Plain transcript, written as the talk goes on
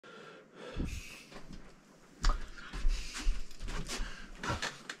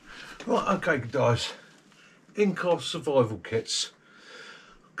Right, okay guys, in-car survival kits.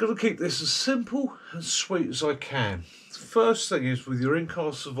 I'm going to keep this as simple and sweet as I can. The first thing is, with your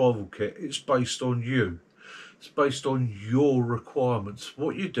in-car survival kit, it's based on you. It's based on your requirements,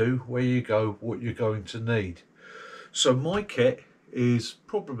 what you do, where you go, what you're going to need. So my kit is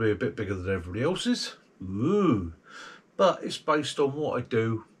probably a bit bigger than everybody else's, but it's based on what I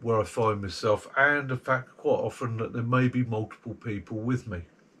do, where I find myself, and the fact quite often that there may be multiple people with me.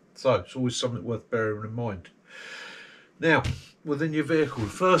 So it's always something worth bearing in mind. Now, within your vehicle, the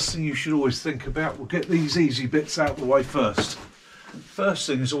first thing you should always think about, we'll get these easy bits out of the way first. First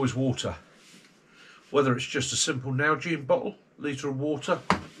thing is always water. Whether it's just a simple Nalgene bottle, litre of water,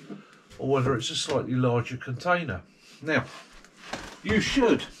 or whether it's a slightly larger container. Now, you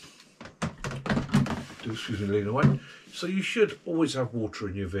should, excuse me, lean away. So you should always have water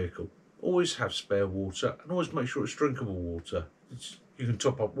in your vehicle. Always have spare water, and always make sure it's drinkable water. You can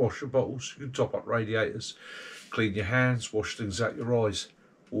top up washer bottles, you can top up radiators, clean your hands, wash things out your eyes.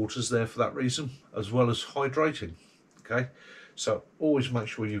 Water's there for that reason, as well as hydrating. Okay, so always make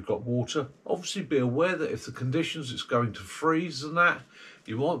sure you've got water. Obviously be aware that if the conditions it's going to freeze and that,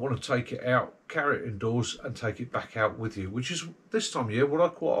 you might want to take it out, carry it indoors and take it back out with you, which is this time of year what I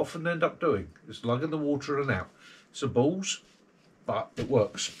quite often end up doing, is lugging the water in and out. It's a balls, but it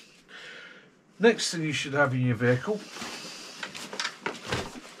works. Next thing you should have in your vehicle,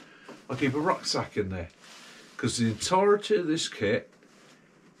 I keep a rucksack in there, because the entirety of this kit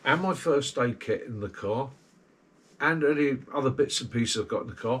and my first aid kit in the car and any other bits and pieces I've got in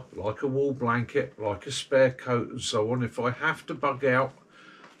the car, like a wool blanket, like a spare coat and so on, if I have to bug out,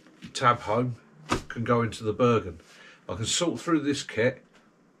 tab home, can go into the Bergen. I can sort through this kit,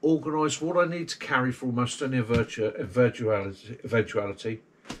 organise what I need to carry for almost any eventuality,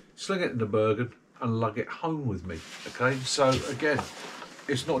 sling it in the Bergen and lug it home with me. Okay, so again,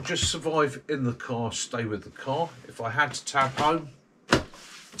 it's not just survive in the car, stay with the car. If I had to tab home,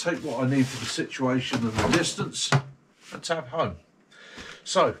 take what I need for the situation and the distance and tab home.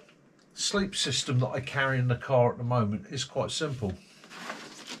 So, the sleep system that I carry in the car at the moment is quite simple.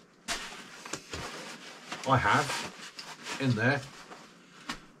 I have in there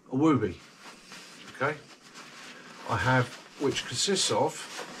a Wooby, okay? I have, which consists of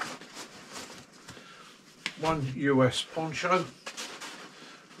one US poncho,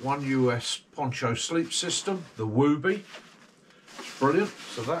 one US poncho sleep system, the Wooby. It's brilliant.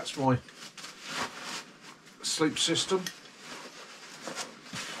 So that's my sleep system.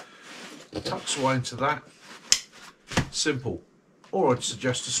 Tucks away into that. Simple. Or I'd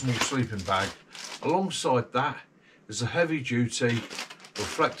suggest a small sleeping bag. Alongside that is a heavy duty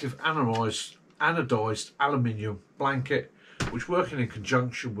reflective anodized aluminium blanket, which, working in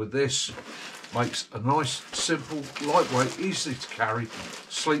conjunction with this, makes a nice, simple, lightweight, easy to carry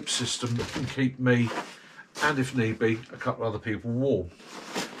sleep system that can keep me, and if need be, a couple of other people warm.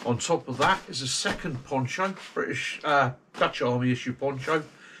 On top of that is a second poncho, British Dutch Army issue poncho,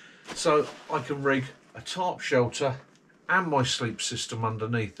 so I can rig a tarp shelter and my sleep system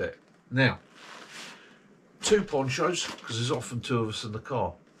underneath it. Now, two ponchos, because there's often two of us in the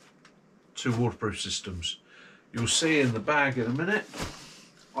car, two waterproof systems. You'll see in the bag in a minute,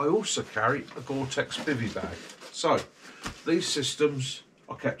 I also carry a Gore-Tex bivy bag. So these systems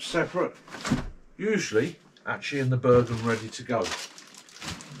are kept separate, usually actually in the Bergen ready to go.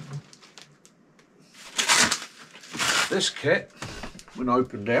 This kit, when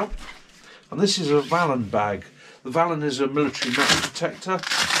opened out, and this is a vallon bag. The vallon is a military metal detector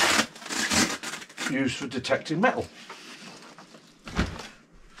used for detecting metal.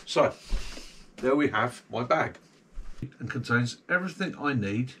 So there we have my bag, and contains everything I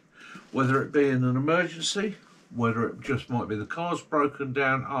need, whether it be in an emergency, whether it just might be the car's broken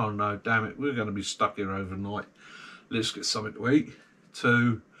down, oh no, damn it, we're going to be stuck here overnight, let's get something to eat,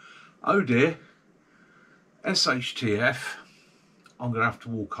 to, oh dear, SHTF, I'm going to have to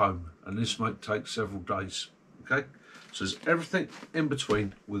walk home, and this might take several days. Okay, so there's everything in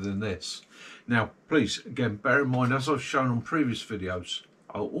between within this. Now please, again, bear in mind, as I've shown on previous videos,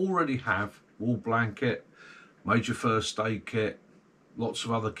 I already have wool blanket, major first aid kit, lots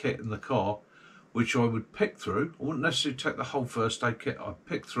of other kit in the car, which I would pick through. I wouldn't necessarily take the whole first aid kit, I'd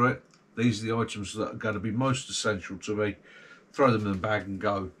pick through it. These are the items that are going to be most essential to me, throw them in the bag and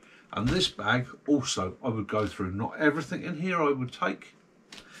go. And this bag also I would go through. Not everything in here I would take,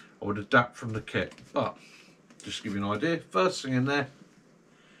 I would adapt from the kit, but just to give you an idea, first thing in there,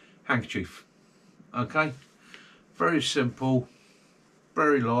 handkerchief. Okay, very simple,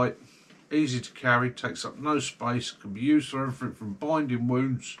 very light, easy to carry, takes up no space, can be used for everything from binding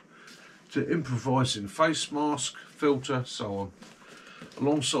wounds to improvising face mask, filter, so on.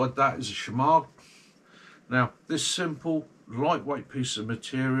 Alongside that is a shemagh. Now this simple lightweight piece of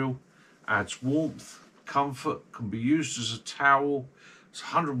material adds warmth, comfort, can be used as a towel. It's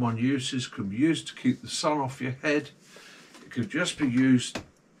 101 uses, can be used to keep the sun off your head. It could just be used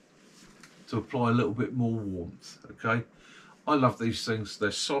to apply a little bit more warmth, okay? I love these things,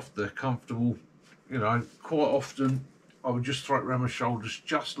 they're soft, they're comfortable. You know, quite often I would just throw it around my shoulders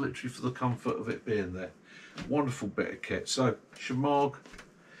just literally for the comfort of it being there. Wonderful bit of kit. So shemagh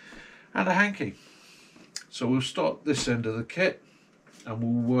and a hanky. So we'll start this end of the kit and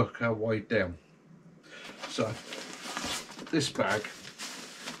we'll work our way down. So this bag,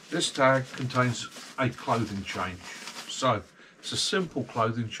 this tag contains a clothing change. So it's a simple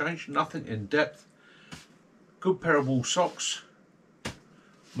clothing change, nothing in depth. Good pair of wool socks,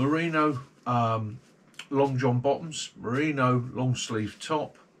 merino long john bottoms, merino long sleeve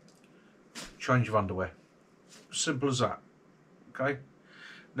top, change of underwear. Simple as that. Okay.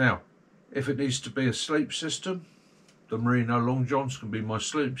 Now, if it needs to be a sleep system, the merino long johns can be my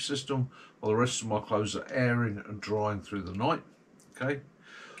sleep system, while the rest of my clothes are airing and drying through the night. Okay.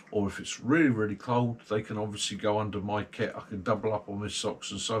 Or if it's really, really cold, they can obviously go under my kit. I can double up on my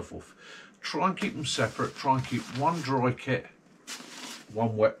socks and so forth. Try and keep them separate. Try and keep one dry kit,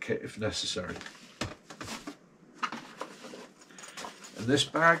 one wet kit if necessary. And this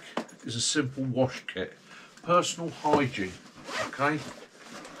bag is a simple wash kit. Personal hygiene, okay?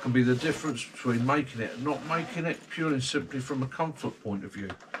 Can be the difference between making it and not making it, purely and simply from a comfort point of view.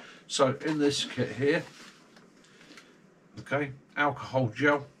 So in this kit here, okay, alcohol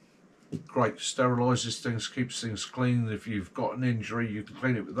gel, great, sterilises things, keeps things clean. If you've got an injury, you can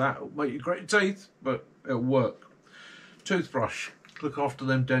clean it with that. It'll make you grit your teeth, but it'll work. Toothbrush, look after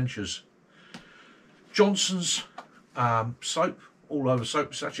them dentures. Johnson's soap, all over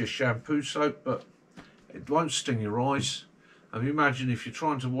soap. It's actually a shampoo soap, but it won't sting your eyes. And imagine if you're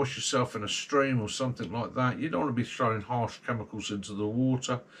trying to wash yourself in a stream or something like that, you don't want to be throwing harsh chemicals into the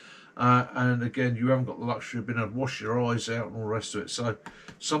water. And again, you haven't got the luxury of being able to wash your eyes out and all the rest of it. So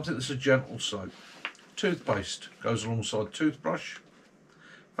something that's a gentle soap. Toothpaste goes alongside toothbrush.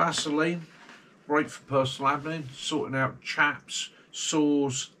 Vaseline, great for personal admin, sorting out chaps,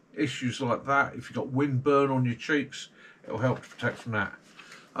 sores, issues like that. If you've got windburn on your cheeks, it'll help to protect from that.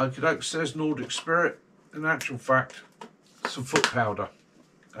 Okey-doke, says Nordic Spirit. In actual fact, some foot powder.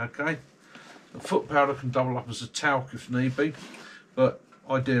 Okay, the foot powder can double up as a talc if need be, but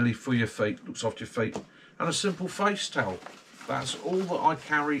ideally for your feet, looks after your feet. And a simple face towel. That's all that I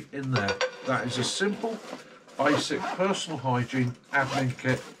carry in there. That is a simple, basic personal hygiene admin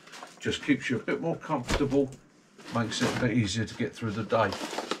kit. Just keeps you a bit more comfortable, makes it a bit easier to get through the day.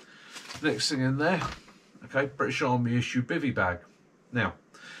 Next thing in there, okay, British Army issue bivvy bag. Now,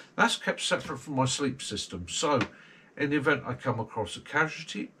 that's kept separate from my sleep system. So, in the event I come across a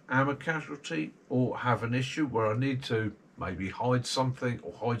casualty, am a casualty, or have an issue where I need to maybe hide something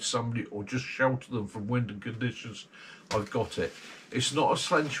or hide somebody or just shelter them from wind and conditions, I've got it. It's not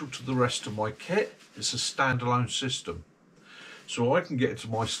essential to the rest of my kit. It's a standalone system. So I can get into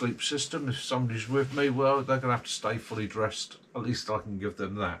my sleep system. If somebody's with me, well, they're going to have to stay fully dressed. At least I can give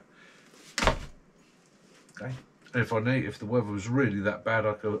them that. Okay. And if the weather was really that bad,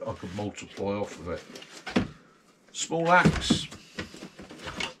 I could multiply off of it. Small axe,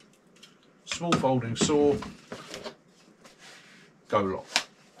 small folding saw, go lock.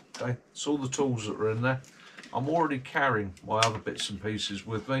 Okay, it's all the tools that are in there. I'm already carrying my other bits and pieces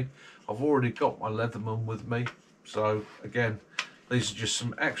with me. I've already got my Leatherman with me. So again, these are just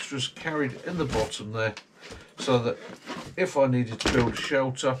some extras carried in the bottom there, so that if I needed to build a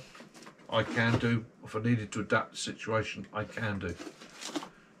shelter, I can do. If I needed to adapt the situation, I can do.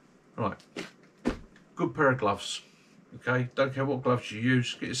 Right, good pair of gloves. Okay, don't care what gloves you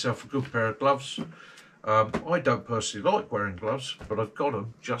use, get yourself a good pair of gloves. I don't personally like wearing gloves, but I've got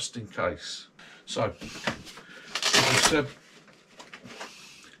them just in case. So, as I said,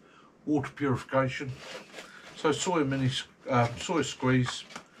 water purification. So soy squeeze,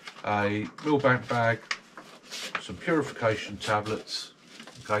 a Millbank bag, some purification tablets,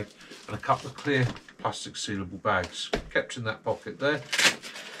 okay, and a couple of clear plastic sealable bags kept in that pocket there.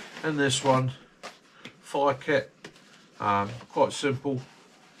 And this one, fire kit, quite simple.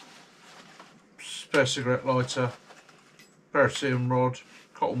 Spare cigarette lighter, paracetam rod,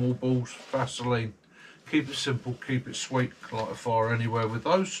 cotton wool balls, Vaseline. Keep it simple, keep it sweet, can light a fire anywhere with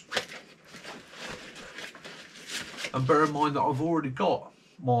those. And bear in mind that I've already got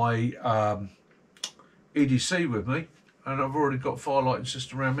my EDC with me, and I've already got fire lighting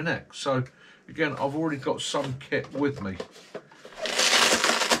system around my neck. So again, I've already got some kit with me.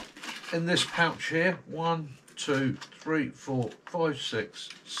 in this pouch here, 1, 2, 3, 4, 5, 6,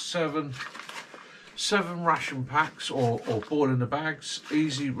 7 ration packs or boil in the bags,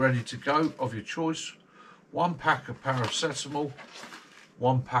 easy, ready to go, of your choice. 1 pack of paracetamol,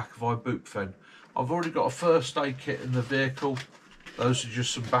 1 pack of ibuprofen. I've already got a first aid kit in the vehicle. Those are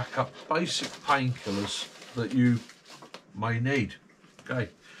just some backup basic painkillers that you may need. Okay,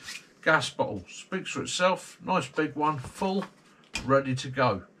 gas bottle speaks for itself, nice big one, full, ready to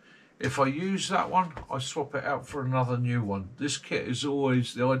go. If I use that one, I swap it out for another new one. This kit is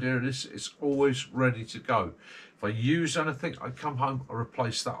always, the idea of this is always ready to go. If I use anything, I come home, I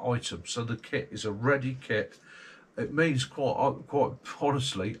replace that item. So the kit is a ready kit. It means quite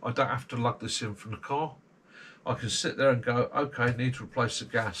honestly, I don't have to lug this in from the car. I can sit there and go, okay, need to replace the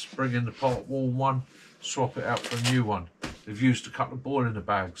gas, bring in the part worn one, swap it out for a new one. They've used a couple of boiler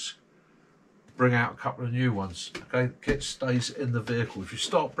bags, bring out a couple of new ones. Okay, the kit stays in the vehicle. If you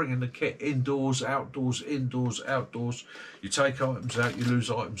start bringing the kit indoors, outdoors, indoors, outdoors, you take items out, you lose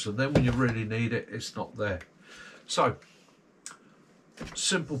items, and then when you really need it, it's not there. So,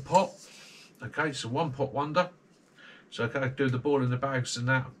 simple pot. Okay, so 1 pot wonder. So I can do the boil in the bags and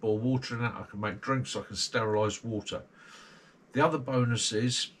that, boil water in that, I can make drinks, I can sterilise water. The other bonus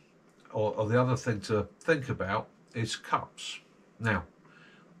is, or the other thing to think about, is cups. Now,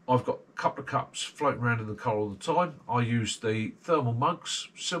 I've got a couple of cups floating around in the car all the time. I use the thermal mugs,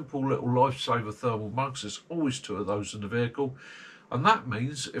 simple little lifesaver thermal mugs. There's always 2 of those in the vehicle. And that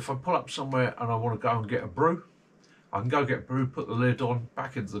means if I pull up somewhere and I want to go and get a brew, I can go get a brew, put the lid on,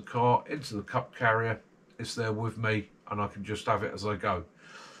 back into the car, into the cup carrier. It's there with me and I can just have it as I go.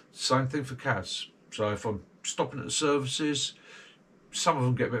 Same thing for CAS. So if I'm stopping at the services, some of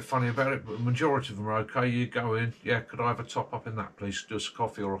them get a bit funny about it, but the majority of them are okay. You go in, yeah, could I have a top up in that please? Just a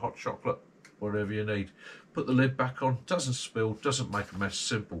coffee or a hot chocolate, whatever you need. Put the lid back on, doesn't spill, doesn't make a mess,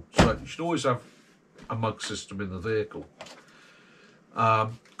 simple. So you should always have a mug system in the vehicle.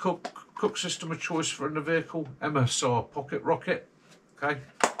 Cook system of choice for in the vehicle, MSR pocket rocket, okay.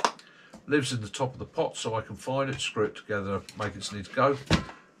 Lives in the top of the pot so I can find it, screw it together, make it need to go.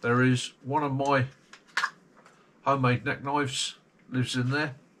 There is one of my homemade neck knives, lives in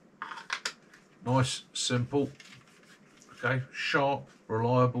there. Nice, simple, okay, sharp,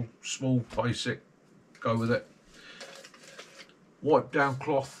 reliable, small, basic, go with it. Wipe down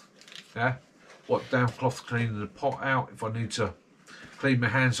cloth, yeah, wipe down cloth cleaning the pot out. If I need to clean my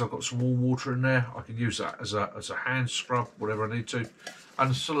hands, I've got some warm water in there, I can use that as a hand scrub, whatever I need to. And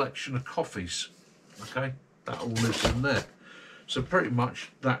a selection of coffees, okay, that all lives in there. So pretty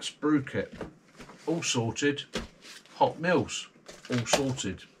much that's brew kit, all sorted. Hot meals, all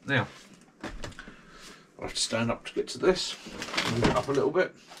sorted. Now I'll have to stand up to get to this, move it up a little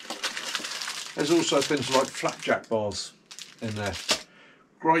bit. There's also things like flapjack bars in there,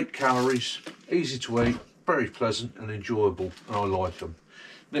 great calories, easy to eat, very pleasant and enjoyable, and I like them.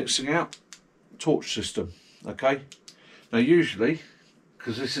 Next thing out, torch system, okay. Now usually,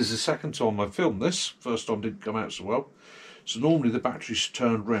 because this is the second time I filmed this, first time didn't come out so well, so normally the battery's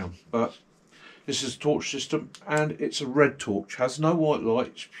turned round, but this is a torch system and it's a red torch, has no white light,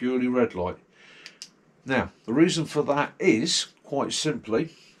 it's purely red light. Now the reason for that is, quite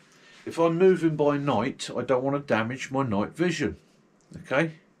simply, if I'm moving by night, I don't want to damage my night vision,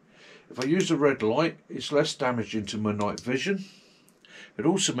 okay. If I use a red light, it's less damaging to my night vision. It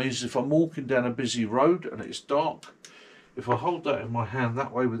also means if I'm walking down a busy road and it's dark, if I hold that in my hand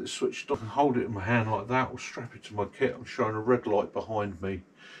that way with it switched on, hold it in my hand like that, or strap it to my kit, I'm showing a red light behind me,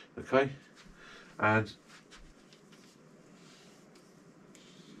 okay. And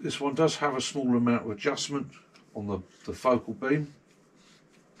this one does have a small amount of adjustment on the focal beam,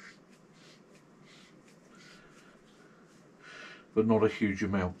 but not a huge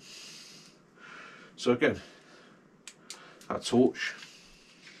amount. So again, that torch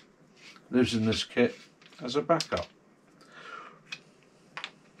lives in this kit as a backup.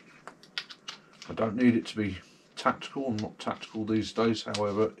 I don't need it to be tactical, I'm not tactical these days,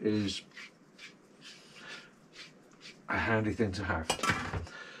 however it is a handy thing to have.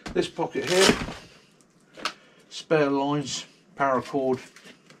 This pocket here, spare lines, paracord,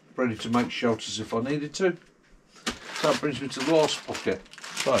 ready to make shelters if I needed to. So that brings me to the last pocket.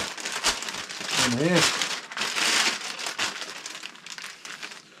 So, in here,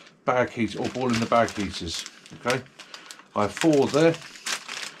 bag heat or boiling the bag heaters, okay. I have 4 there,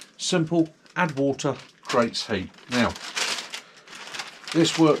 simple, add water, creates heat. Now,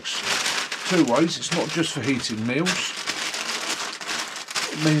 this works 2 ways, it's not just for heating meals.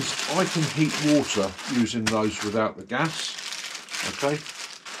 It means I can heat water using those without the gas, okay.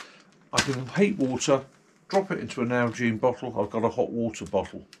 I can heat water, drop it into an Nalgene bottle, I've got a hot water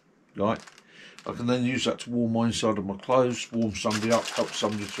bottle, right? I can then use that to warm my inside of my clothes, warm somebody up, help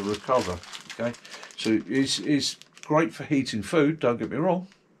somebody to recover, okay? So it's great for heating food, don't get me wrong,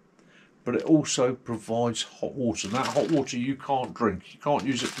 but it also provides hot water. And that hot water you can't drink. You can't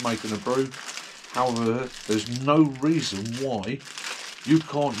use it for making a brew. However, there's no reason why you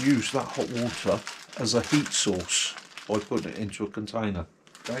can't use that hot water as a heat source by putting it into a container,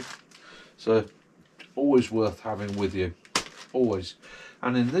 okay? So, always worth having with you, always.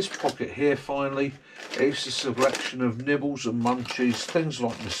 And in this pocket here, finally, is a selection of nibbles and munchies, things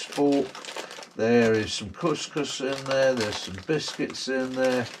like my sport. There is some couscous in there, there's some biscuits in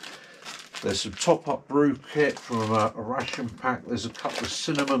there, there's some top-up brew kit from a ration pack, there's a couple of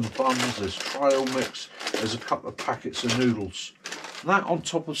cinnamon buns, there's trail mix, there's a couple of packets of noodles. That on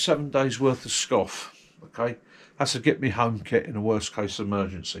top of 7 days worth of scoff, okay? That's a get me home kit in a worst case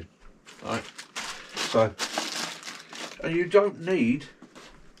emergency, right? So, and you don't need,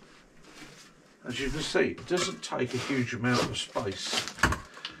 as you can see, it doesn't take a huge amount of space,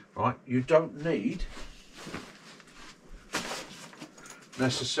 right? You don't need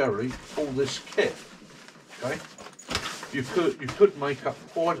necessarily all this kit, okay? You could make up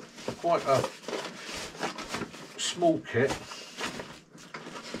quite a small kit,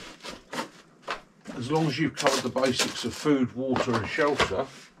 as long as you've covered the basics of food, water and shelter.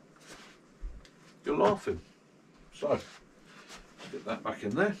 You're laughing. So let's get that back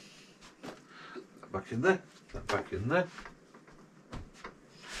in there, that back in there, that back in there.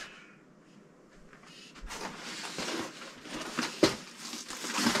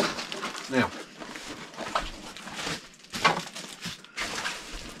 Now,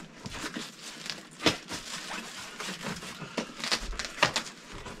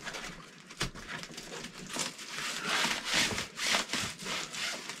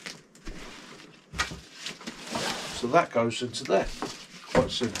 so that goes into there, quite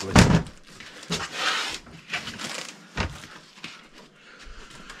simply.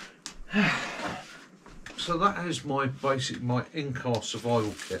 So that is my in-car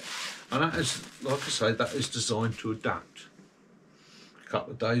survival kit, and that is, like I say, that is designed to adapt. A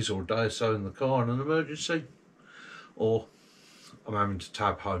couple of days or a day or so in the car in an emergency, or I'm having to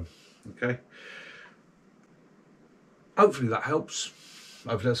tab home, okay? Hopefully that helps.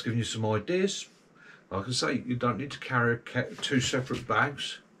 Hopefully that's given you some ideas. Like I say, you don't need to carry two separate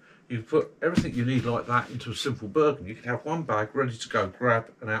bags. You can put everything you need like that into a simple Birkin. You can have one bag ready to go,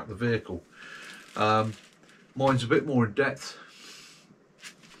 grab and out of the vehicle. Mine's a bit more in depth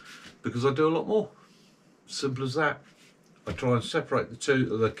because I do a lot more. Simple as that. I try and separate the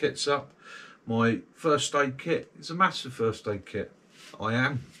two of the kits up. My first aid kit is a massive first aid kit. I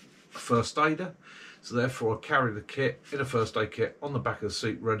am a first aider, so therefore I carry the kit in a first aid kit on the back of the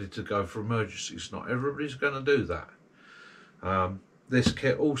seat ready to go for emergencies. Not everybody's going to do that. This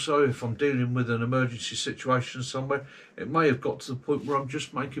kit also, if I'm dealing with an emergency situation somewhere, it may have got to the point where I'm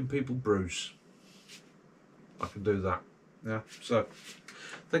just making people brews. I can do that. Yeah. So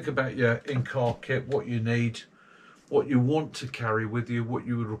think about your in-car kit, what you need, what you want to carry with you, what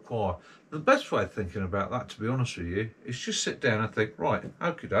you would require. The best way of thinking about that, to be honest with you, is just sit down and think, right,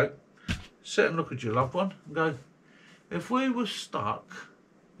 okie doke, sit and look at your loved one and go, if we were stuck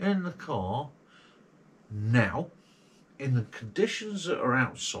in the car now, in the conditions that are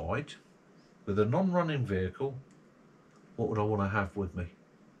outside, with a non-running vehicle, what would I want to have with me?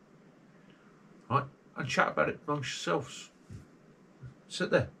 Right? And chat about it amongst yourselves.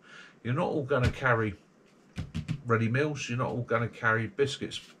 Sit there. You're not all going to carry ready meals. You're not all going to carry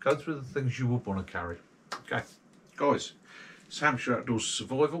biscuits. Go through the things you would want to carry. Okay, guys, it's Hampshire Outdoors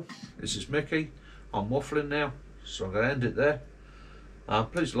Survival. This is Mickey. I'm waffling now, so I'm going to end it there.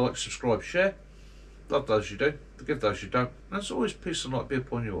 Please like, subscribe, share. Love those you do, forgive those you don't. And as always, peace and light be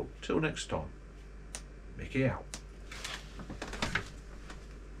upon you all. Till next time, Mickey out.